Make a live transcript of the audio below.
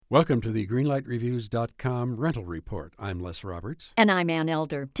Welcome to the GreenlightReviews.com Rental Report. I'm Les Roberts. And I'm Ann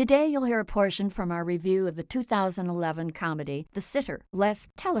Elder. Today you'll hear a portion from our review of the 2011 comedy, The Sitter. Les,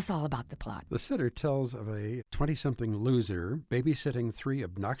 tell us all about the plot. The Sitter tells of a 20-something loser babysitting three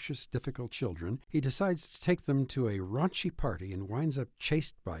obnoxious, difficult children. He decides to take them to a raunchy party and winds up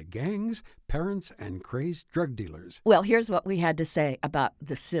chased by gangs, parents, and crazed drug dealers. Well, here's what we had to say about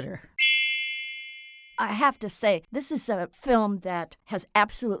The Sitter. I have to say, this is a film that has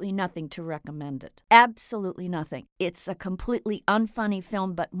absolutely nothing to recommend it. Absolutely nothing. It's a completely unfunny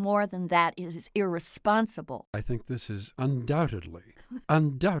film, but more than that, it is irresponsible. I think this is undoubtedly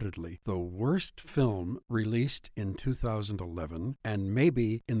the worst film released in 2011 and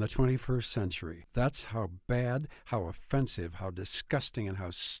maybe in the 21st century. That's how bad, how offensive, how disgusting, and how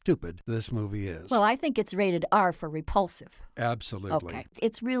stupid this movie is. Well, I think it's rated R for repulsive. Absolutely. Okay.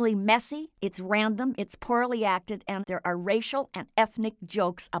 It's really messy, it's random, it's poorly acted, and there are racial and ethnic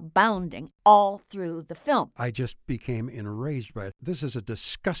jokes abounding all through the film. I just became enraged by it. This is a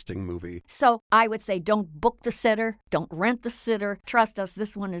disgusting movie. So I would say don't book The Sitter, don't rent The Sitter. Trust us,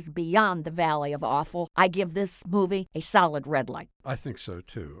 this one is beyond the valley of awful. I give this movie a solid red light. I think so,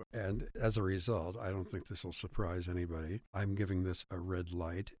 too. And as a result, I don't think this will surprise anybody. I'm giving this a red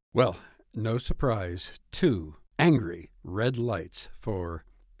light. Well, no surprise, 2 angry red lights for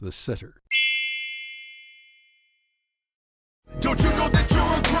The Sitter. Don't you know that you're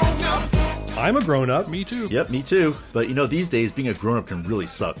a grown-up? I'm a grown-up. Me too. Yep, me too. But you know, these days, being a grown-up can really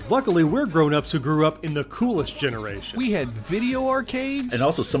suck. Luckily, we're grown-ups who grew up in the coolest generation. We had video arcades. And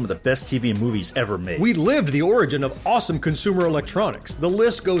also some of the best TV and movies ever made. We lived the origin of awesome consumer electronics. The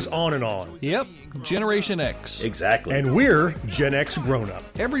list goes on and on. Yep, Generation X. Exactly. And we're Gen X grown-up.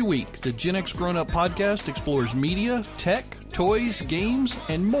 Every week, the Gen X Grown Up podcast explores media, tech, toys, games,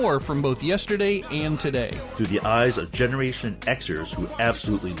 and more from both yesterday and today. Through the eyes of Generation Xers who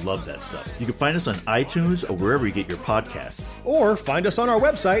absolutely love that stuff. You can find us on iTunes or wherever you get your podcasts. Or find us on our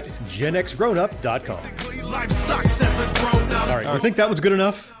website, genxgrownup.com. Life sucks as a grown-up. All right, you think that was good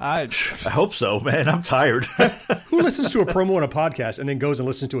enough? I hope so, man. I'm tired. Who listens to a promo on a podcast and then goes and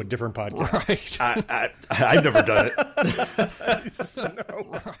listens to a different podcast? Right. I've never done it.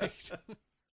 No. Right.